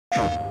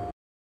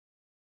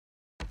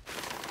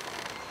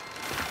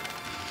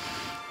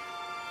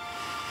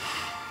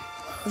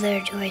Oh,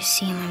 there do I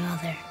see my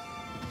mother.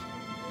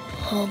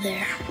 Oh,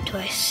 there do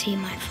I see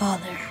my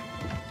father.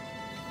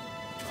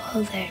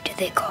 Oh, there do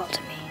they call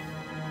to me.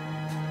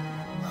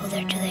 Oh,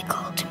 there do they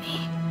call to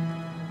me.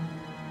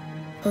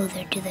 Oh,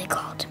 there do they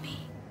call to me.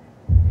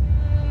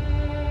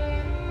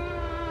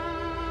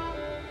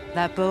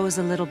 That bow's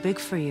a little big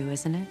for you,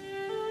 isn't it?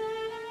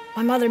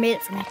 My mother made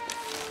it for me.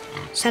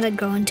 Said I'd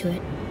grow into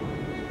it.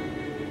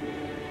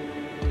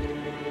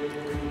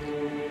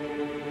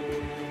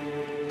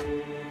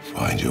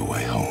 Find your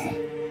way home.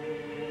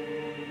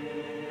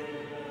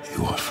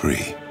 You are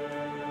free.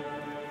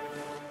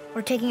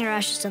 We're taking our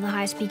ashes to the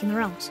highest peak in the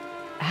realms.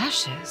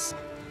 Ashes?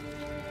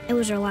 It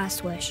was our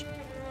last wish.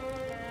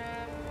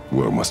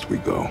 Where must we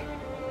go?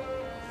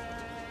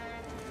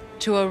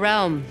 To a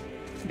realm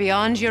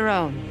beyond your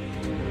own.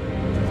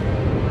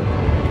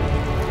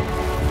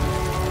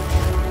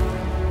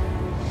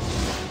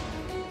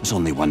 There's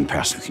only one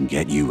person who can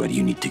get you where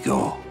you need to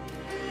go.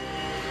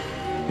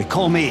 They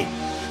call me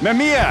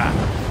Mimir,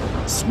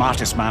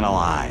 smartest man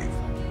alive.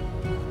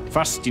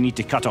 First, you need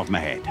to cut off my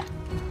head.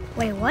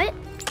 Wait, what?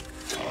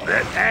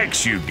 That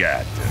axe you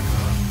got.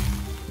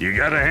 You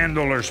gotta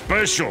handle her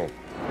special.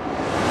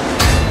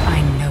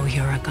 I know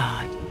you're a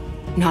god.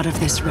 Not of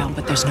this realm,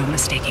 but there's no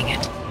mistaking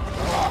it.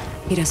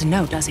 He doesn't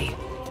know, does he?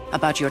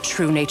 About your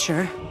true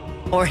nature?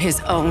 Or his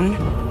own?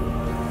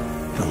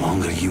 The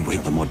longer you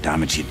wait, the more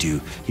damage you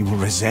do. He will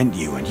resent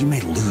you, and you may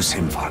lose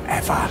him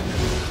forever.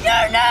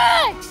 You're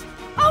next!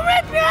 I'll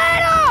rip your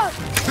head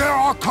off! There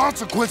are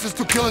consequences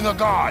to killing a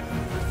god!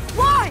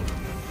 Why?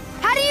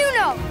 How do you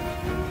know?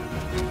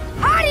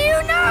 How do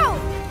you know?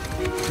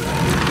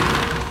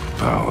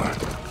 Power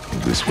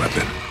of this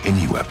weapon,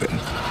 any weapon,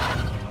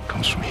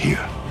 comes from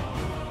here.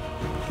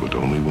 But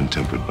only when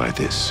tempered by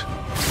this.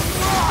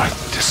 By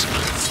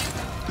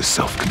discipline. The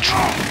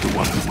self-control of the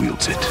one who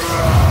wields it.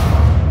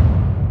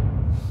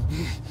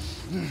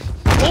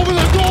 Open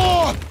the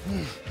door!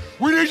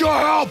 We need your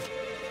help!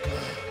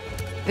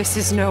 This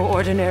is no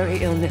ordinary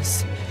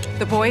illness.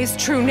 The boy's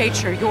true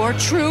nature, your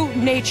true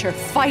nature,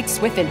 fights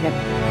within him.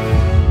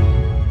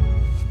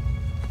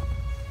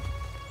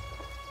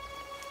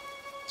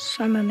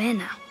 So I'm a man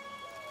now.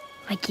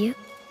 Like you?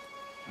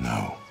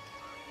 No.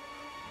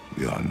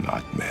 We are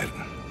not men.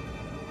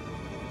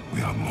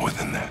 We are more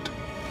than that.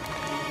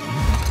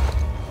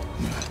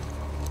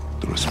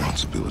 The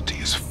responsibility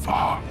is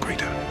far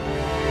greater.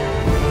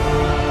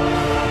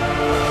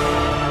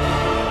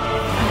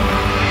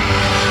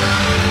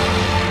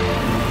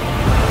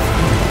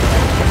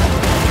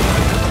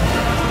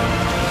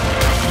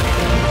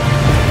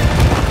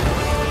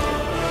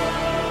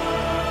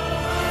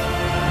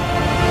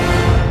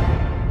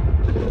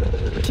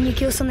 Can you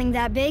kill something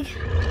that big?